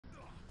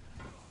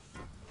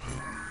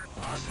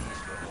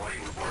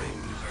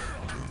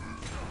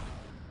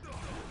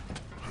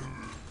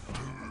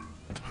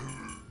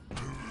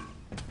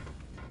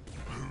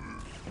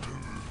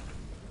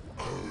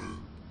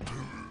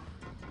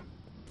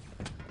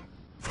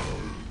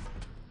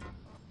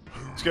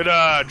Let's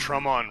get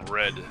Trauma on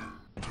red,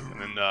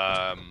 and then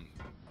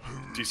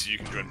DC, you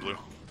can join blue.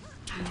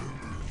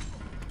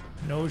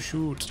 No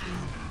shoot.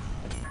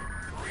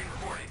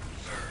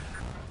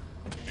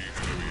 The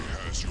enemy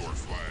has your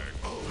flag.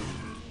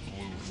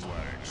 Blue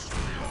flags.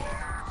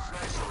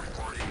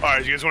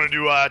 Alright, you guys want to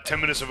do 10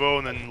 minutes of O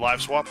and then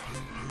live swap?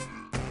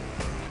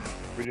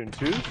 We doing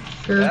two?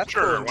 Sure. Yeah,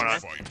 sure, why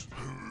not? Fight.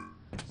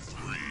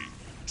 3,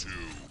 2,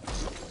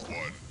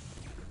 1.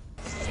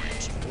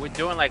 Fight. Are we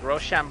doing like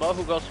Rochambeau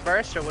who goes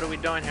first, or what are we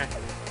doing here?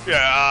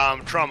 Yeah,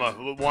 Trauma,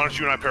 why don't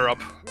you and I pair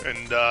up?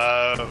 And,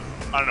 I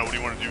don't know, what do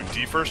you want to do?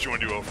 D first or you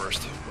want to do O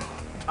first?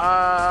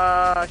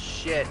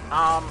 Shit.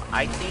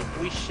 I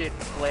think we should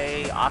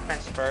play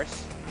offense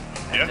first,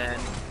 and then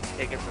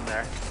take it from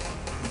there.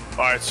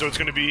 Alright, so it's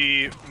going to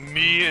be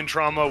me and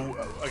Trauma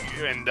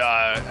and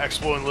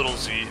Expo and Little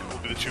Z will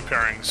be the two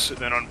pairings. And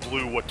then on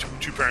blue, what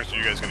two pairings are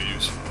you guys going to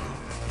use?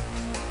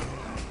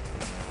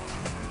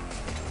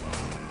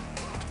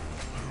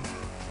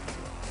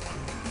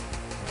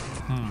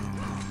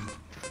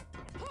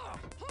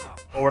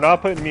 Well, we're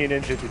not putting me and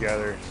Injate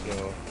together,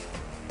 so...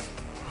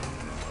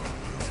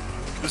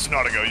 This is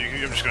not a go.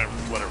 I'm just going to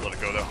let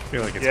it go, though. I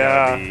feel like it's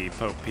gotta be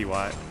Pope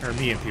PY, or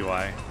me and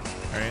PY,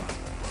 right?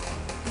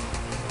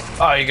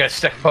 Oh, you guys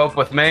stick Pope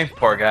with me?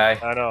 Poor guy.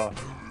 I know.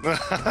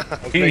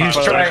 He's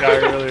That trying. guy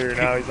earlier,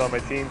 now he's on my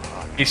team.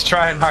 He's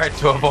trying hard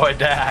to avoid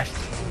that.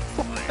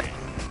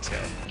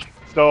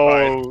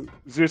 So,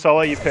 Zeus, I'll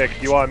let you pick.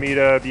 Do you want me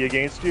to be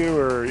against you,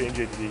 or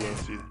Injate to be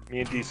against you? Me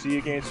and DC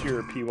against you,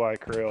 or PY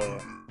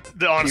Crayola?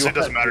 Honestly, it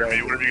doesn't matter to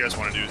me. Whatever you guys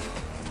want to do.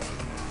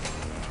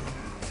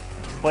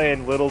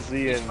 Playing Little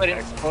Z and Put in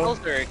Expo?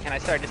 rules, or can I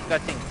start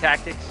discussing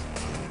tactics?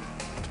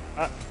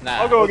 Nah.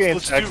 I'll go let's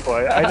against do-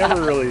 Expo. I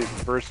never really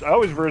versed. I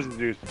always versed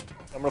Zeus.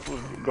 I'm gonna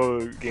go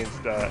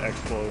against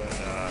Expo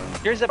and.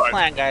 Here's the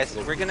plan, guys.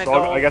 We're gonna So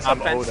go I guess I'm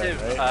O offensive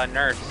then, right?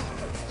 nerfs.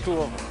 Two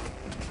of them.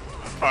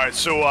 Alright,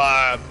 so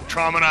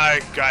Trauma and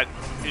I got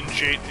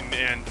Injate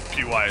and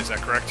PY, is that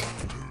correct?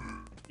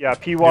 Yeah,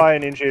 PY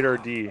and Injate are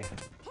D.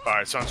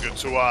 Alright, sounds good.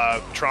 So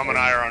Trauma and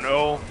I are on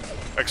O,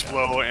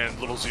 Explo and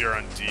Little Z are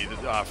on D for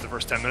the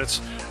first 10 minutes.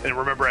 And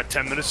remember, at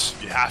 10 minutes,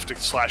 you have to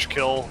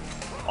 /kill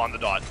on the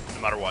dot,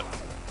 no matter what.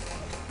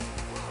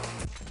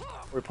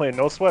 We're playing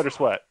no sweat or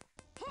sweat.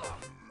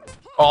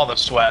 All the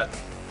sweat.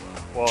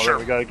 Well, Sure.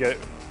 then we gotta get.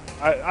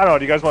 I don't know.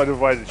 Do you guys want to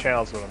divide the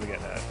channels? What I'm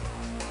getting at.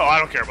 Oh, I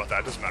don't care about that.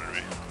 It doesn't matter to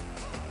me.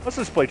 Let's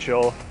just play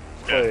chill.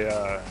 Play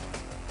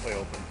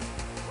open.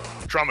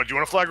 Trauma, do you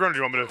want to flag run or do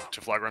you want me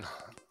to flag run?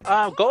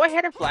 Go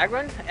ahead and flag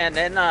run, and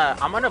then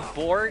I'm gonna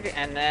Borg,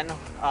 and then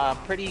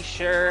pretty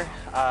sure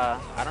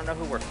I don't know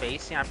who we're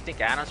facing. I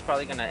think Adam's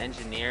probably gonna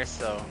engineer,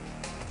 so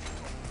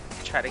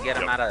try to get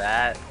him out of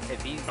that.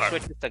 If he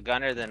switches to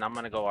gunner, then I'm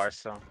gonna go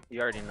Arso.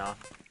 You already know.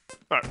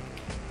 Alright.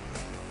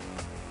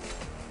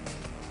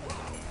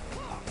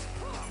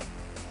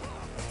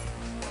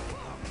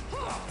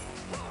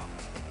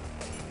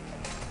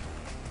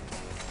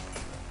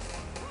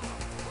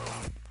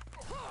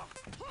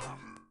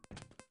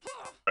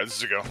 Alright, this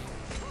is a go.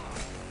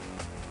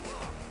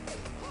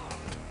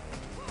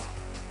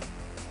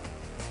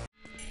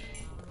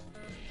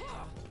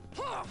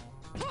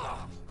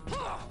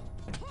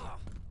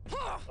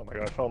 Oh my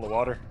god, I fell in the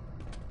water.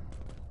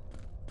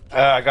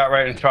 I got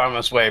right in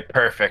Trauma's way.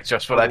 Perfect.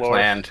 Just what I Lord.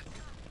 planned.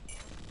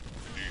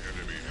 The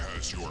enemy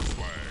has your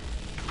flag.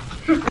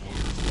 Blue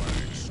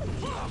flags.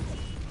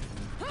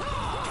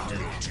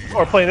 Oh,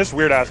 we're playing this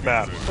weird ass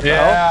map. What the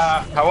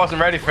hell? Yeah, I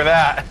wasn't ready for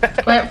that.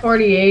 Plant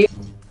 48.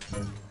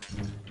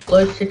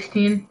 Blow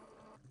 16.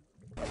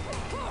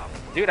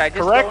 Dude, I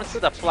just Correct. go into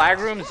the flag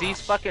room.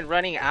 Z's fucking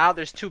running out.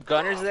 There's two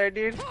gunners there,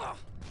 dude.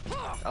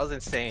 That was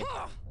insane.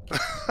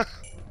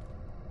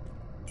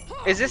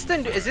 Is this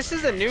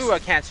the new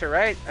Cancer,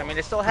 right? I mean,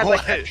 it still has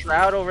like a What?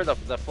 shroud over the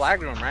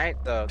flag room, right?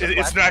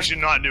 It's flag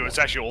actually not new. It's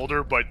actually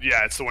older, but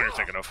yeah, it's the one you're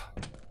thinking of.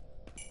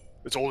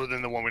 It's older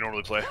than the one we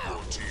normally play.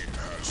 Your team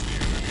has the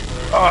enemy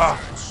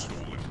flag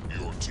stolen.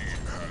 Your team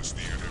has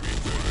the enemy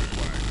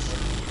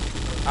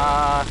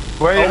flag.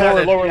 Where you lower,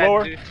 headed? lower, Yeah,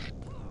 lower. dude.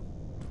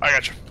 I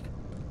got you.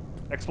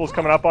 Expo's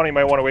coming up on you. You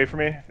might want to wait for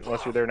me,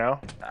 unless you're there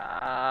now.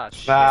 Ah,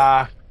 shit.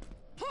 Nah.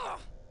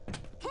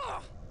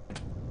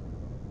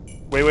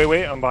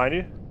 Wait. I'm behind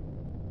you.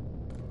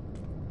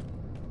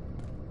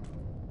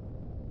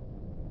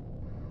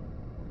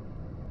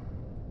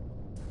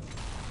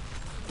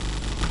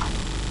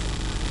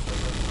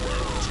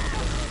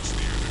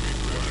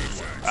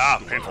 Ah,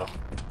 painful.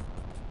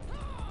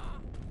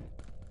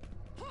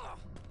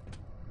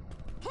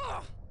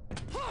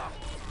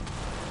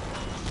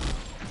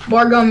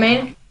 Borg on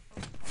main.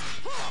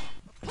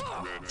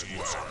 Red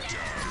teams are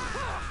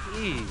down.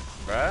 Jeez,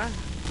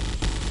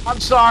 bruh. I'm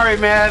sorry,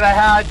 man. I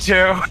had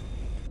to.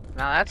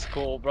 Nah, that's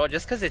cool, bro.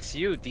 Just cause it's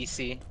you,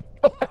 DC.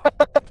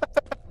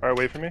 Alright,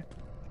 wait for me.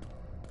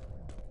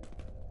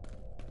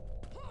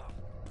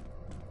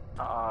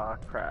 Ah,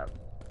 crap.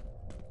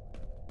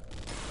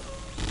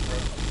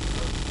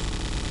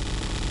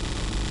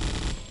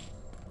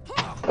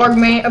 Borg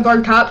main.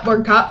 Borg top.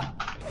 Borg top.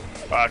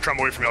 Try and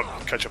wait for me.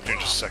 I'll catch up to you in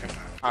just a second.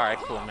 All right,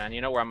 cool, man.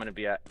 You know where I'm gonna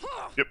be at.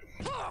 Yep.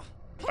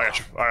 I got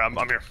you. All right, I'm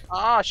here.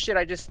 Oh shit!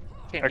 I just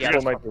came. Expo Yeah,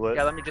 might be lit.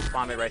 yeah, let me just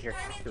bomb it right here.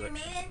 Do it.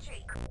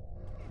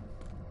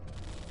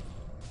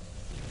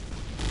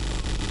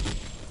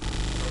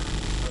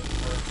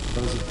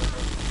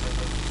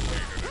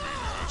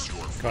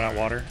 Going out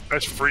water.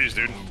 That's freeze,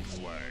 dude.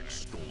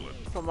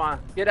 Come on,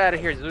 get out of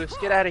here, Zeus.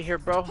 Get out of here,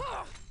 bro.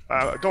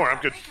 Don't worry,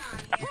 I'm good.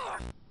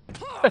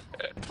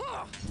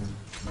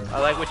 I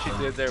like what you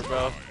did there,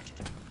 bro.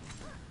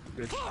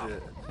 Good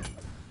shit.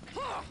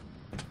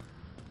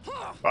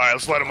 All right,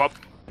 let's light him up.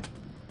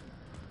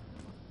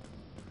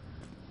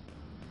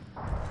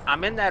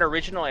 I'm in that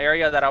original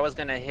area that I was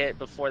gonna hit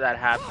before that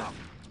happened.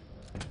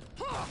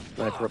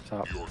 Sniper up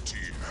top. Your team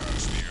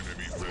has the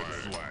enemy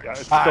flag. Yeah,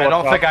 it's still I up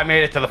don't top. think I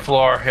made it to the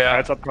floor. Yeah, Yeah.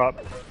 it's up top.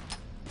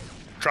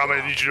 Trauma,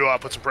 I need you to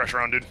put some pressure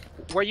on, dude.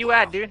 Where you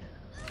at, dude?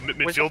 Where's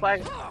the Midfield.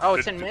 flag? Oh,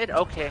 it's in mid?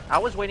 Okay. I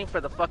was waiting for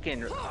the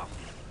fucking... The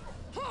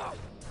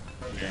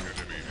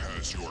enemy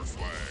has your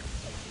flag.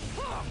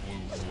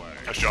 Blue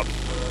flag. Nice job.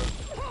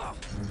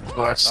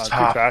 Well, that's Too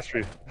tough. fast for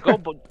you. Go,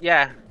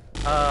 yeah.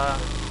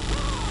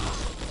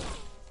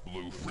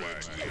 Blue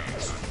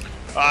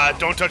flag.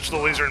 Don't touch the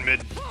laser in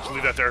mid. Just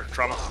leave that there,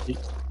 Trauma. Go ahead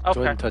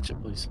Okay. and touch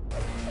it, please.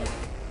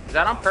 Is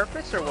that on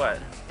purpose or what?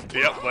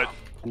 Yep, but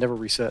Never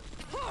reset.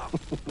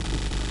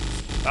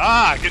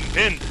 getting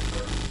pinned.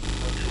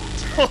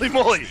 Holy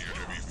moly!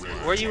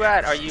 Where you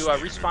at? Are you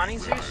respawning,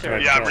 Zeus? Or...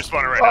 Yeah, I'm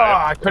respawning right Oh,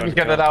 now. I couldn't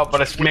get it out,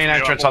 but it's main Yeah,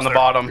 entrance on the almost there.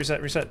 bottom.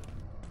 Reset, reset.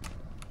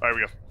 All right,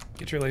 we go.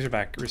 Get your laser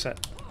back.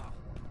 Reset.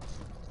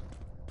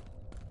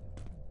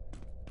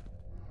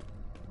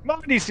 Come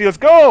on, DC, let's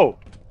go!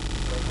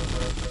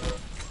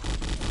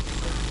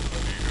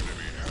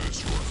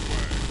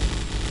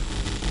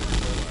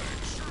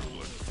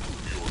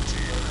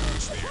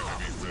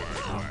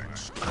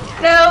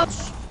 No.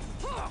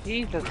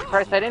 Jesus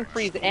Christ, I didn't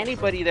freeze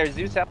anybody there,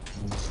 Zeus.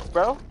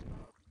 Bro?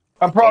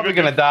 I'm probably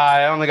gonna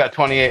die. I only got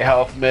 28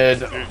 health mid.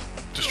 Dude,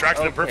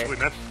 distracted him Okay. perfectly,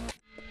 man.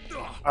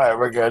 Alright,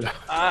 we're good.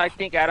 I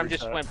think Adam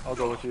just went I'll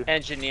go with you.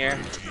 engineer.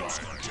 All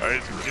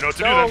right, you know what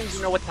to No, do then.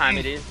 you know what time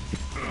it is.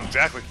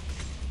 Exactly.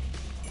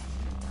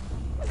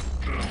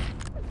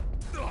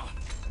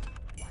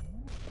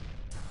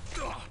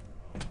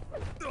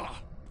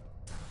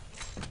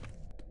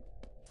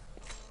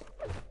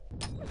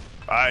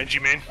 NG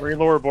main. Marine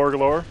lower, Borg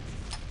lower.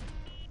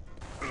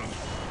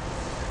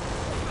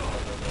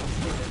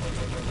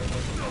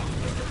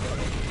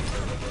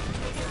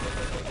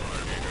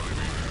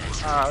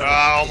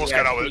 Almost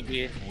got out with it.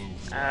 it.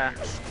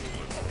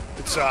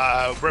 It's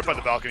right by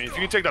the balcony. If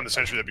you can take down the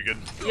sentry, that'd be good.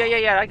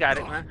 Yeah, I got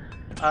it, man.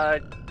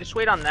 Just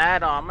wait on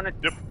that. I'm gonna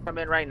Yep. come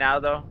in right now,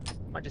 though.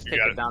 I'll just You take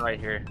got it it. down right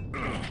here.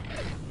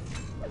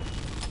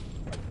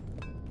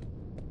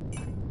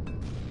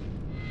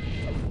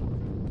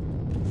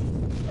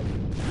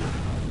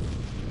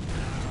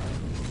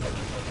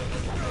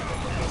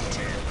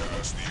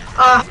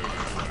 Ah,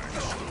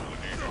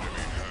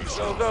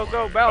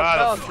 Go,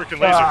 bounce. The freaking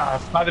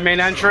laser. By the main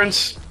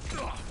entrance.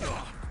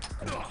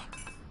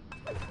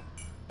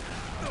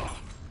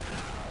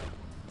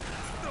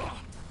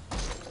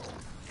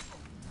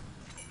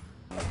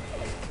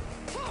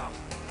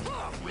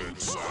 Red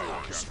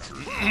flag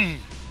captured.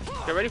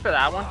 Get ready for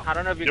that one. I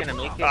don't know if you're gonna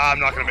make it. I'm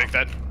not gonna make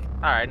that.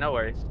 Alright, no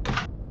worries.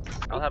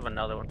 I'll have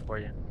another one for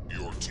you.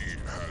 Your team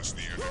has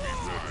the enemy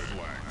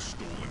flag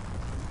stolen.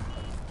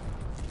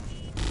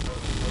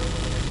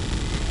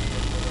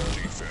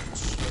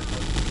 Defense.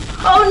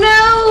 oh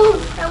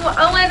no!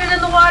 I landed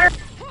in the water.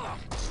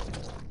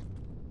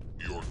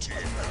 Your team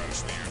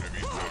has the enemy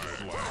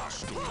flag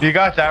stolen. You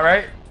got that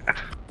right?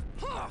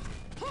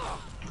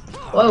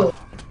 Whoa.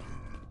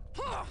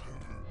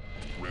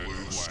 Red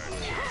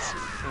flag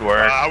captured.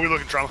 Word. How are we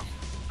looking, Trauma?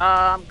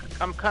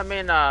 I'm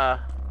coming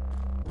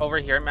over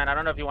here, man. I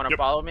don't know if you want to Yep.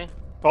 follow me.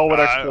 Paul, what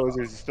Uh, expos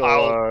is still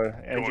I'll-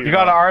 NG. You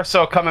got an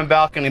RSO coming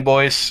balcony,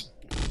 boys.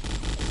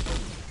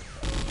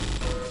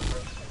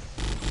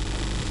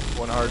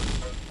 One hard.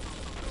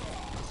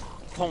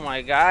 Oh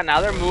my god, now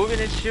they're moving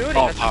and shooting.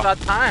 Oh, It's pop.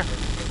 about time.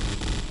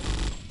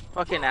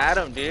 Fucking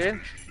Adam, dude.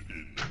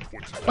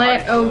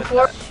 Plant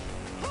 04.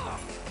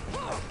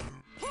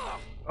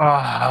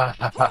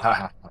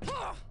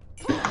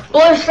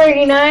 Blows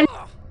 39.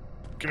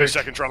 Give me a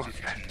second, Trauma.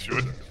 Do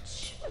it.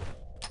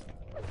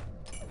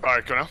 All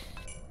right, go now.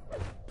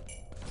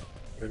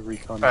 Good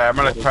recon. Alright, I'm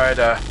gonna try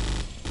to.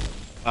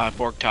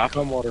 Borg top.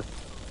 Come water.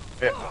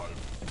 Yeah.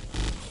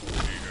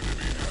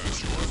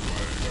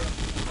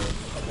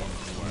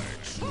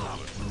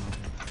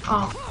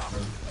 Oh.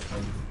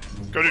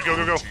 Go, dude,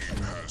 go.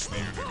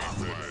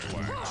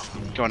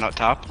 Going out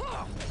top.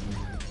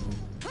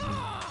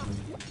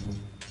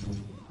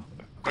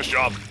 Nice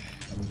job.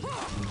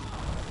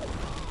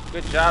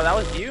 Good job. That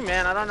was you,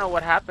 man. I don't know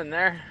what happened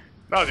there.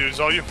 No, dude, it's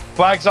all you.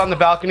 Flags on the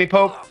balcony,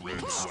 Pope.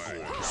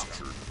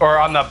 Or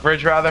on the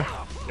bridge, rather.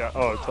 Yeah,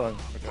 oh, it's on.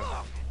 Okay.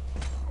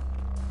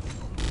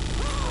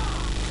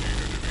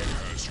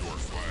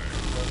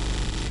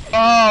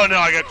 Oh no,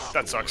 I got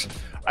that sucks.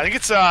 I think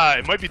it's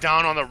it might be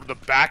down on the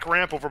back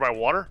ramp over by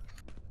water.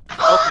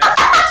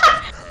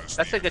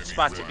 That's a good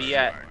spot to be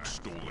at.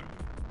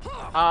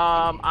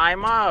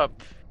 I'm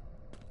up.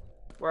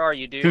 Where are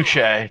you, dude? Touche.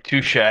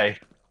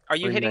 Are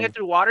you hitting it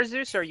through water,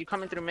 Zeus, or are you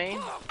coming through main?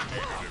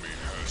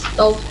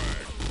 Oh,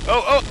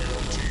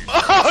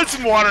 Oh, it's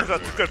in water.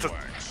 That's a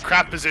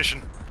crap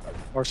position.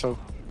 Arso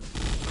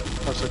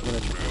coming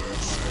at you.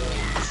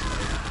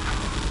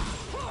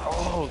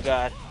 Oh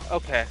god.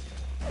 Okay.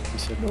 He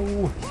said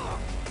no.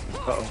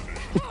 Uh-oh.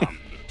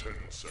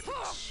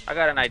 I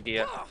got an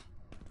idea.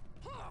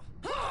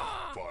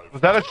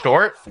 Was that a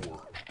short?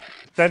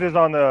 Send is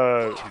on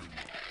the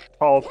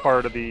tall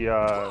part of the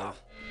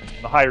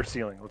higher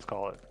ceiling, let's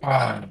call it.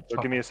 So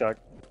give me a sec.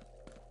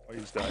 I'll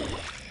use that.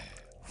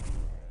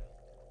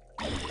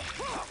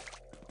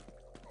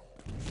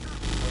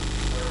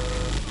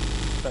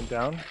 Send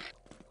down.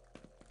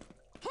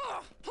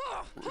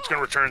 It's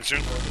gonna return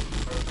soon.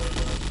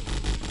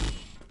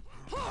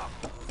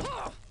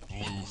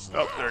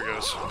 Oh, there it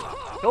goes.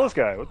 Kill this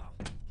guy. What?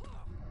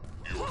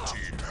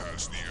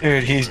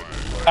 Dude,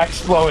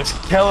 Explo is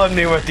killing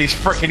me with these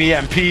freaking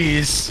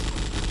EMPs.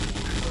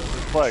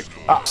 Flag.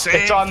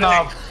 It's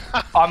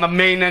on the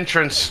main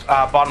entrance,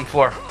 bottom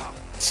floor.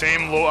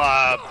 Same low,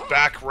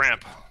 back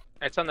ramp.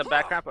 It's on the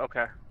back ramp?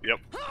 Okay. Yep.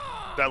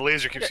 That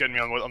laser keeps getting me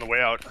on the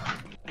way out.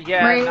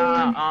 Yeah, Marine.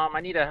 nah, I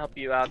need to help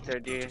you out there,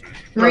 dude.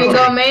 Marine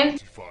going main?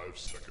 5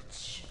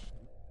 seconds.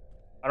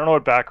 I don't know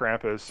what back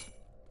ramp is.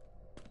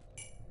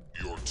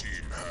 Your team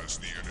has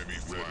the enemy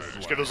flag.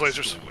 Just get those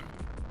lasers.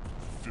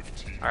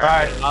 15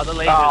 Alright, all the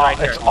lasers right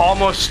there. It's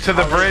almost to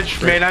the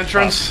bridge, main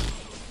entrance.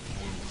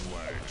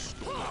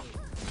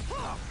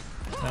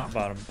 Not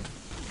bottom.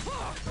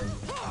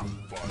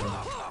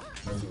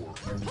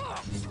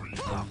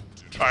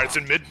 Alright, it's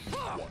in mid.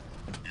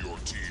 Your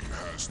team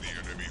has the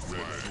enemy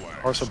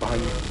flag. Arso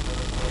behind you.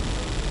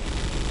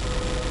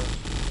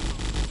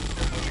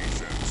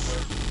 Defense.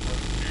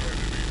 The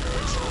enemy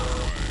has your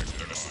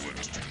flag.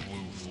 Excellent.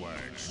 Blue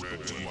flags. Red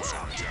team's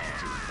captured.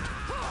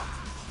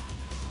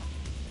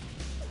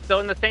 So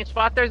in the same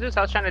spot there, Zeus,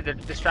 I was trying to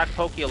distract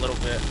Pokey a little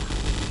bit.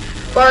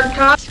 Guard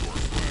top.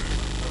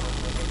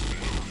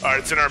 Alright,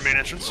 it's in our main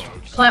entrance.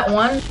 Plant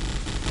 1.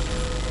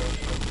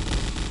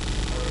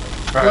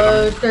 Alright,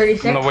 Low I'm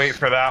 36. gonna wait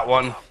for that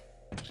one.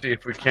 See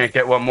if we can't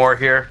get one more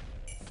here.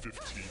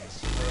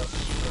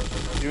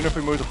 15 Even if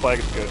we move the flag,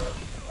 it's good.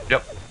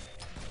 Yep.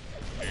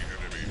 The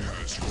enemy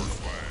has your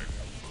flag.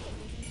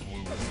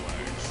 Blue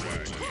flags.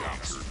 Red team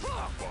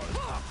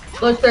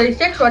captured. Low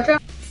 36, watch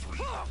out.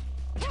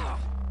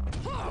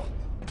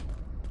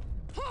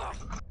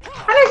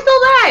 How did I still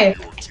die?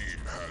 Your team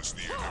has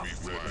the enemy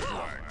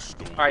flag.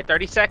 Stolen. Alright,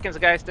 30 seconds,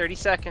 guys, 30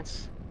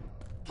 seconds.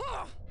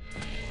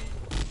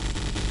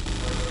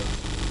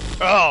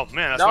 Oh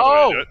man, that's No! not the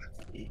way to do it.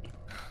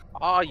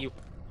 Oh, I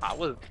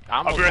I'll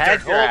almost be right had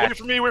there. your Oh, ass. wait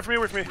for me, wait for me,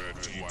 wait for me.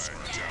 Red team's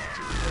captured.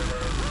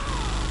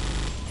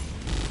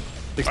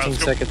 16 let's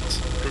go. seconds.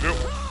 Go, go.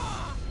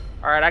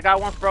 Alright, I got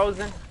one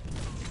frozen.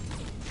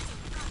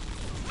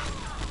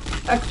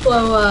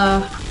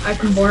 Explo,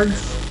 icon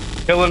boards.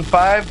 Killing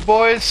 5,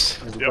 boys.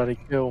 Everybody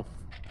kill.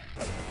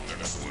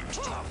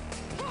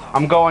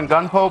 I'm going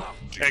gun pope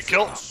And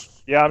kill.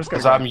 Yeah, I'm just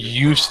because gonna. I'm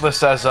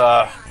useless as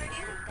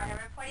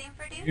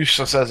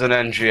an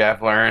NG.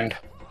 I've learned.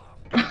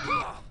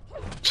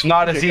 It's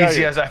not as Okay,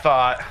 easy as I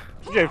thought.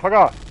 DJ, fuck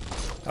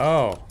off.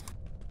 Oh.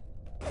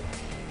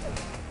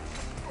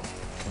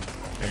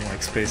 I'm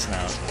like spacing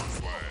out.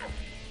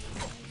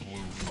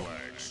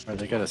 Alright,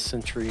 they got a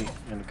sentry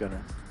and a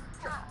gunner.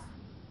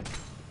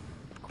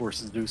 Of course,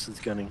 Zeus is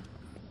gunning.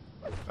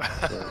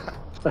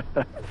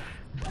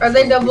 Are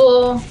they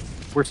double?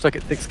 We're stuck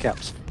at 6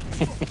 caps.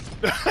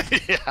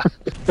 Yeah.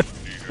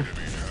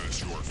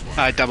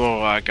 Double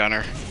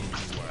gunner.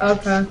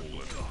 Okay.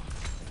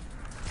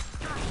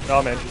 No,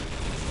 I'm engine.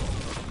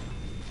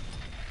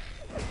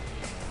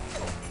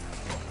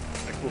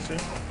 We'll see.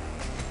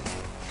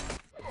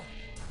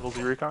 Little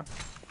Z recon.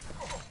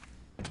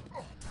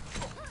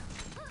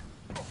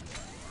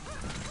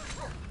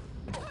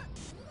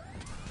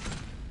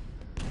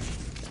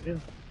 Yeah.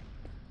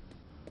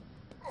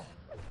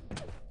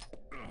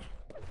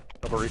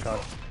 Double recon.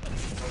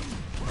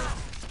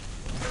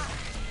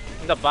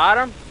 In the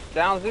bottom,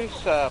 down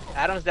Zeus,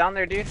 Adam's down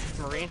there, dude.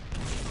 Marine.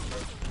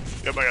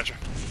 Yep, I got you.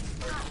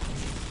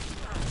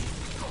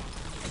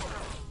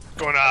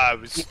 Going,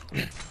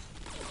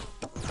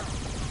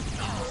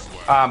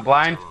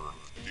 Blind.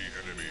 The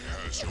enemy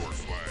has your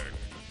flag.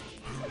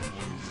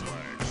 Blue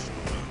flags.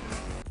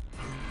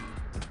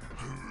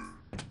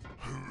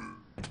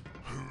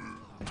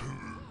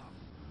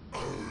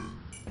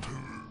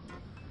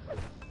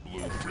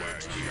 Blue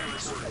flags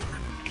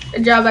captured.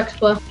 Good job,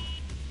 Explo.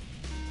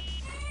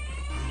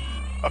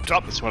 up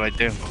top. That's what I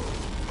do.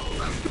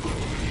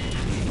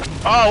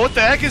 Oh, what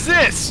the heck is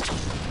this?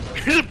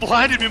 You just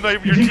blinded me by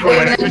your Wait, team.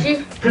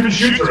 energy? Couldn't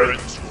shoot through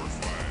it.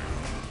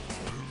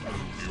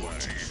 Your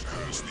team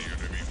has the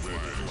enemy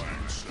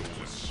flag.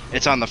 Stolen.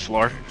 It's on the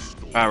floor.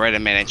 Right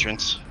at main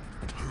entrance.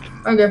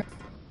 Okay.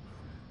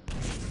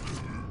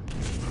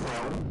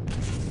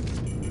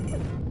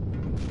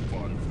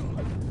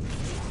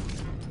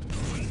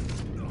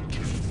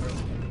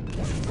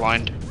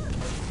 blind.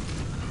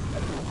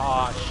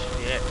 Oh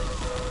shit.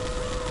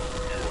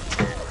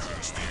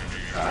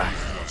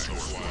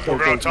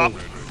 Borg on top.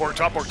 Borg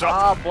top. Borg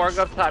top. Oh, Borg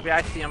up top. Yeah,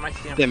 I see him. I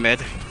see him. They're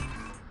mid.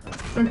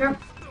 Okay.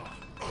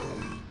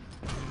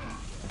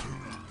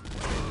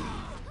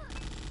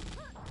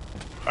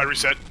 I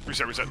reset.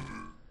 Reset.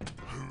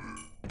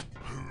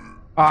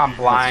 Oh, I'm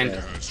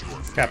blind.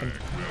 Captain.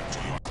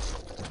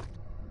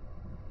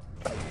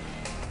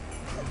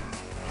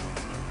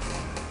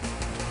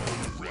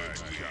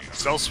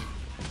 Cells.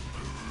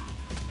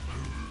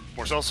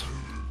 More cells.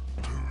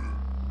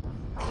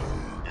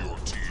 Your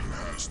team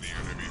has the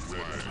enemy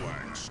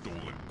flag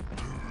stolen.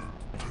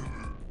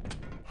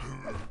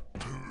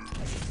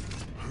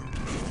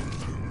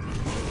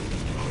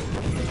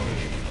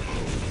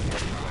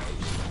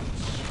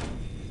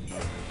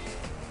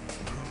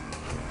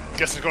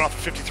 Guess it's going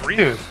off at 53.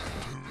 Dude.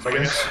 So I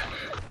guess.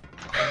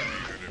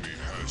 Enemy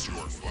has your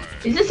flag.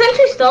 Is this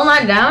sentry still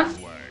not down?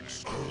 Flag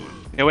stolen.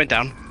 It went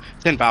down.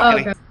 It's in Oh,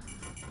 balcony. okay.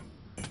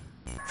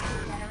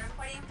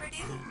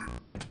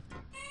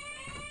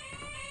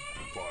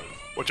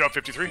 Watch out,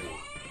 53.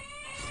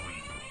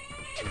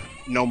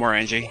 No more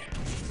NG.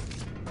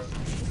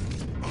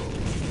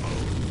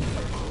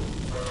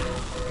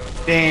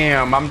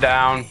 Damn, I'm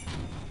down.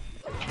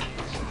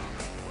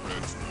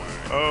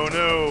 Oh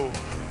no.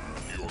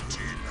 Your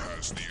team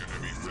has the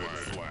enemy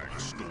flag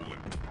stolen.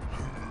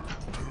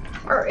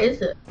 Or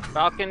is it?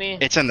 Balcony.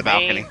 It's in the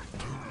main, balcony.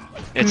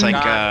 It's like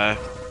Gone.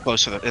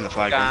 close to the in the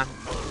flag Gone. room.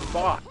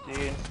 Fuck, dude.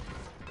 This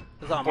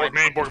is all Borg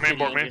my main, Borg main, fucking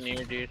Borg main.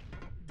 engineer, dude.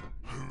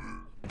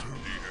 The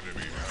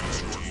enemy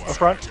has your flag. Up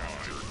front. Captured.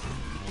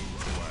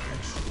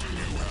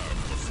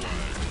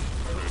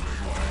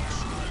 Blue flags.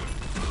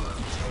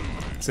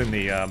 It's in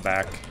the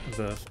back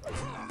of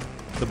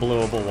the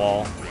blowable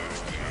wall.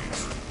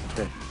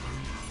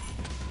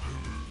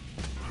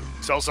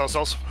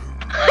 Cells.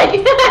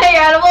 Hey,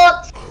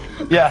 animals!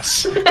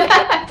 Yes.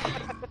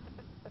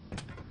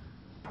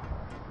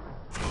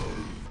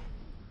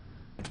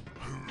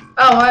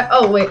 Oh,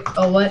 oh wait.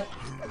 Oh, what?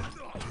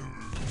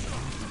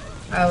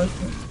 I was.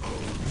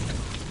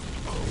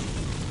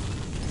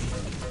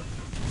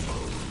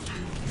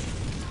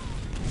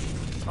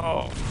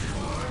 Oh.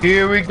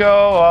 Here we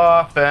go,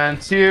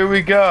 offense. Here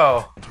we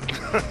go.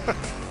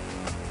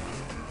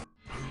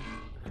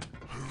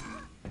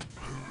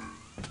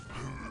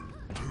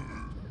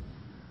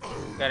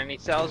 Got any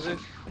cells, Zeus?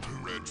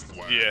 Red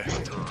flag. Yeah.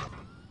 The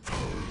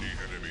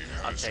enemy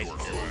I'll has take your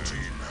it. team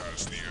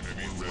has the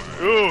enemy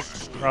flag. Ooh.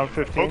 Round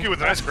 15. Pokey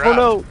with a nice grab.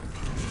 Oh no!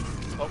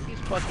 Pokey's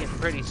fucking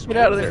pretty smooth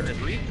out of there. with his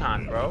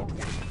recon, bro.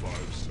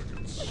 5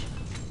 seconds.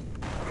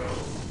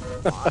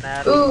 On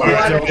Adam. Ooh,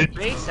 Get water.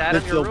 Face,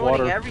 Adam, you're Midfield ruining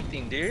water.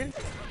 everything, dude.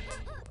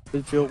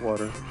 Midfield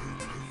water.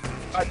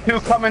 Two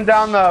coming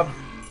down the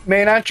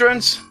main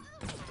entrance.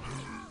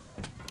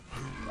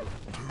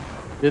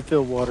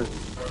 Midfield water.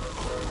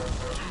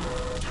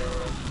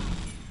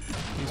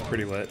 He's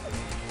pretty lit.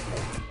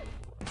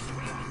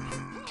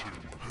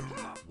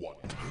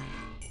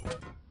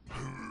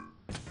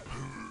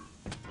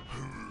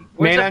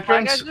 Where's Main the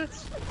flag entrance?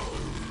 exits?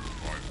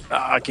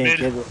 Ah, I can't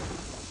Mid. get it.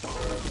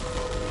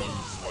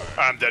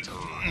 I'm dead.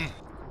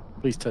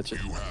 Please touch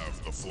it. You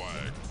have the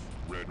flag.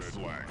 Red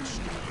flag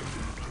stolen.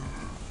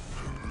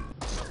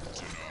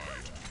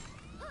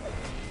 Denied.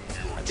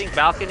 I think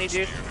balcony,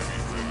 dude.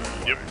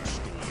 Yep.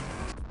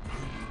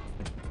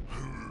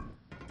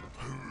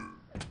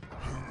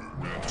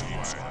 Red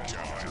team's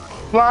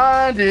captured.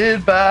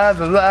 Blinded by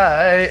the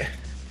light.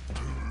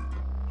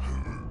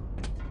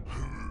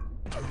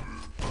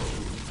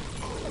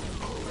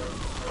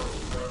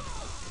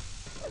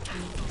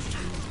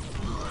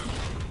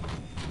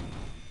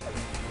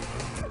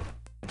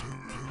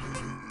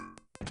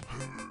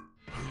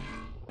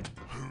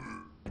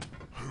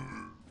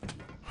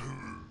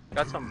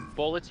 Got some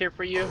bullets here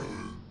for you.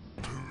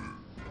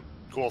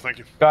 Cool, thank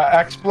you. Got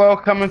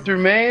Explo coming through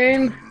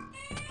main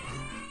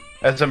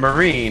as a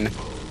Marine.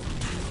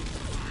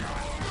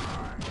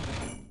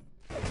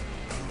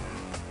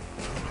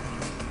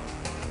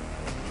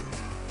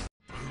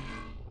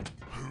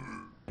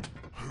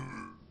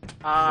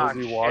 Ah,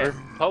 Rosy shit. water.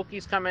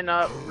 Pokey's coming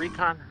up.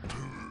 Recon.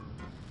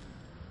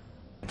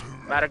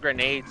 I'm out of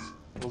grenades.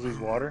 Willsy's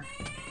water.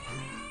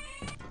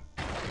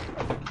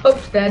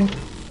 Hope's dead.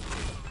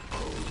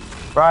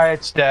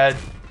 Riot's dead.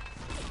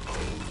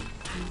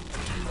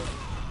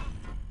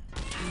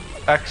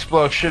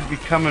 Explo should be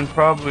coming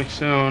probably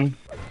soon.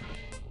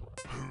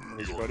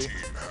 Laser buddy. Team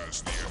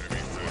has the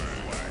enemy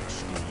flag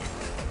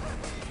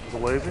stolen. The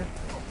laser.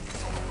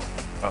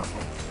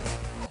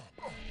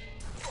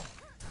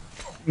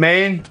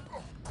 Main.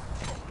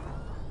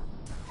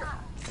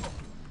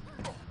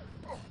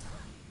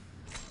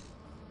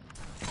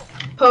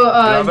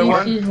 Another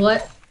one? DC's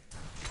lit.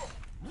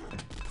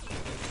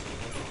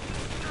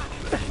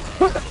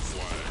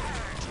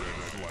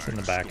 It's in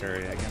the back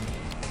area again.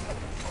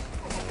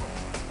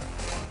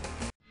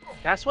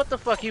 That's what the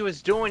fuck he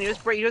was doing.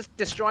 He was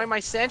destroying my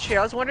sentry.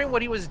 I was wondering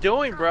what he was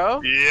doing,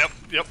 bro.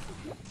 Yep.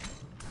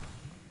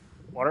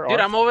 Water. Dude,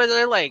 arc. I'm over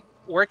there like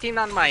working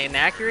on my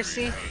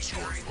inaccuracy,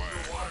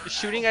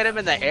 shooting at him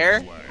in the air,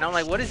 and I'm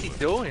like, what is he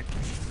doing?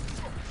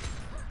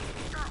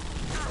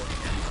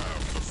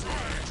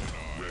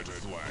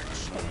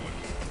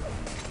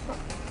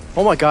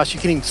 Oh my gosh, you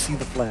can't even see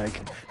the flag.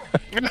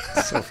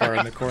 So far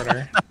in the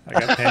corner. I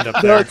got pinned up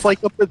No, there. it's like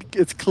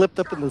it's clipped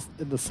up in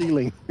the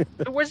ceiling.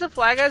 Dude, where's the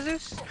flag,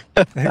 Azus?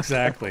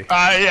 Exactly.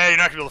 Yeah, you're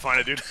not gonna be able to find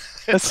it, dude.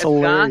 That's It's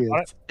gone?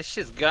 hilarious. This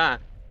shit's gone.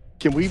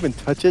 Can we even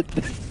touch it?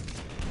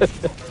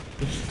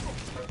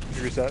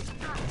 You reset.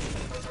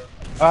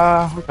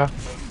 Okay.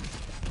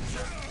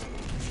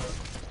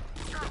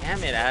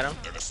 Damn it, Adam.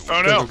 Oh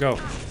Go, no! go,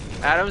 go.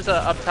 Adam's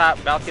up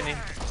top balcony.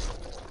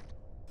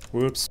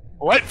 Whoops.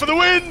 White for the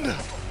win!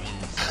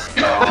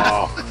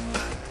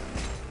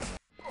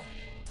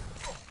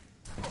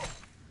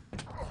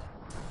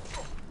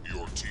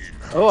 Your team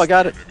has Oh, I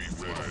got it. enemy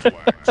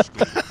red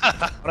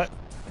flags.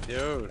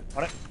 Dude.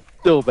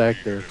 Still back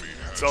there.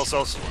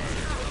 Cells.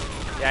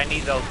 Yeah, I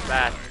need those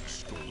fast.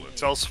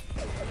 Cells.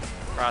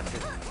 Cross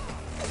it.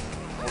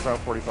 We're around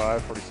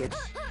 45, 46.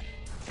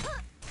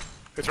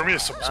 It's for me a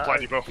supply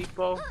depot.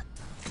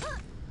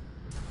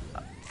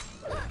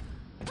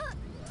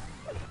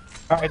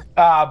 Alright,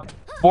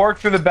 Borg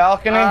through the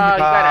balcony. You got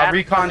Adam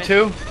Recon coming.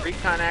 2.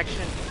 Recon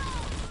action.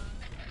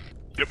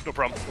 Yep, no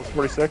problem.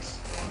 46.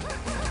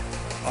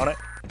 On it.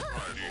 The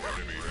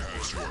enemy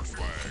has your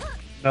flag.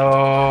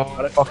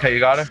 No. Okay, you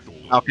got it.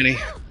 Balcony.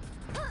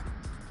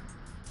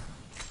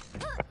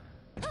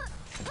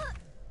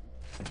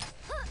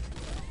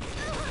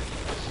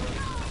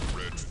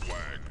 Red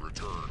flag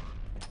return.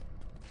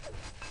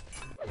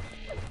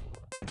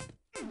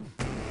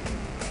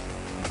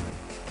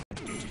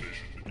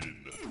 Detonation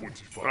in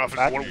 25. Off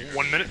Back. in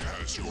 1 minute.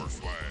 Has your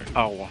flag.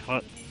 Oh,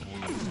 what?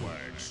 Blue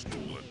flag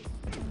stolen.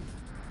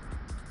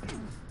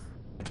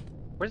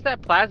 Where's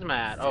that plasma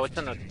at? Oh, it's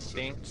in the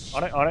thing.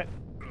 On it, on it.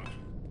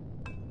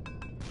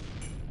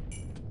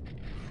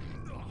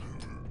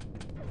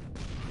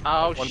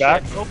 Oh One shit.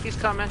 back. Oh, he's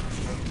coming.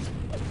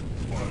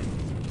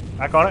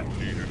 Back on it.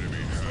 The enemy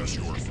has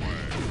your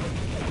flag.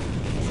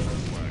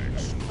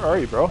 Flags. Where are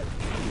you, bro?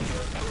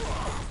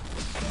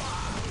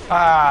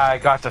 I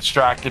got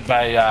distracted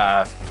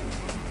by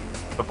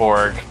the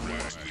Borg.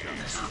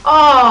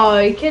 Oh,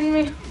 are you kidding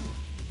me?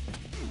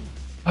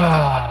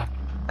 Ah.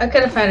 I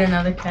could have had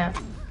another cap.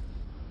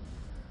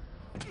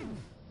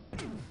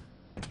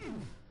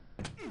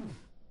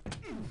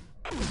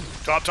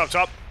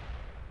 Top.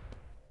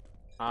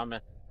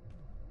 Man.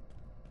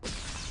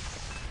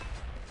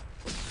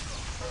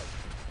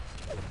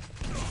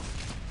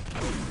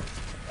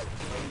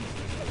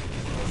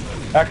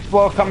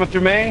 Expo coming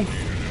through me.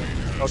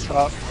 No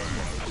top.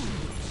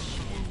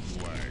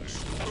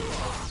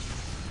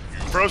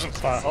 Frozen.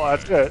 Oh,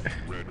 that's it.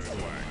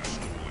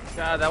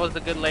 God, that was a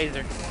good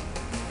laser.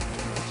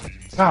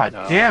 God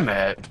damn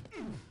it.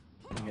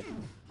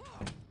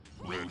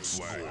 Red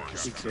flag Big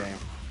captured. game.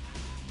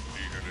 The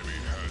enemy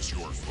has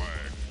your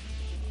flag.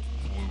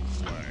 Blue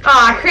flag.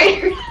 Aw,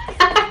 Crater.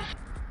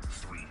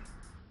 3,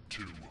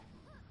 2,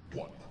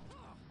 1.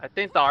 I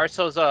think the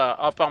Arso's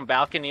up on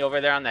balcony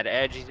over there on that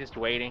edge. He's just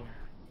waiting.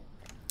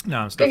 No,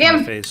 I'm stuck in Again.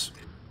 my face.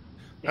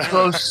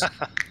 Close.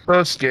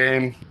 Close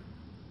game.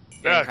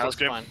 Yeah, that close was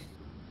game. fun.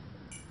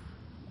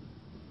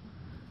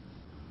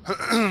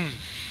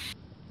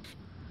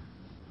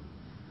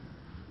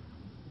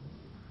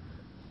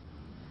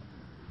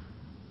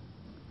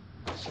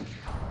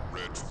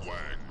 Red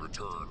flag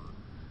return.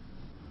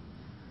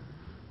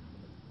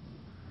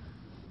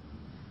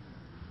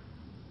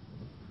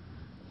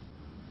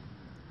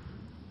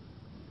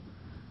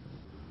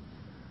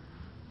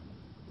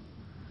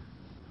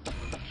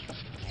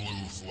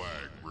 Blue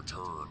flag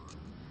return.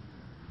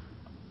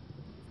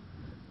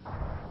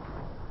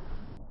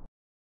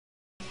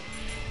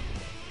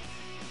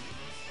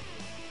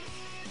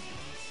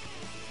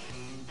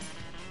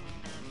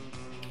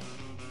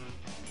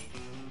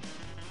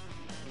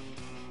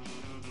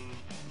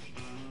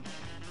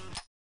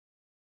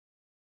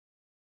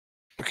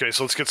 Okay,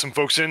 so let's get some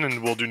folks in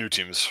and we'll do new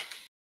teams.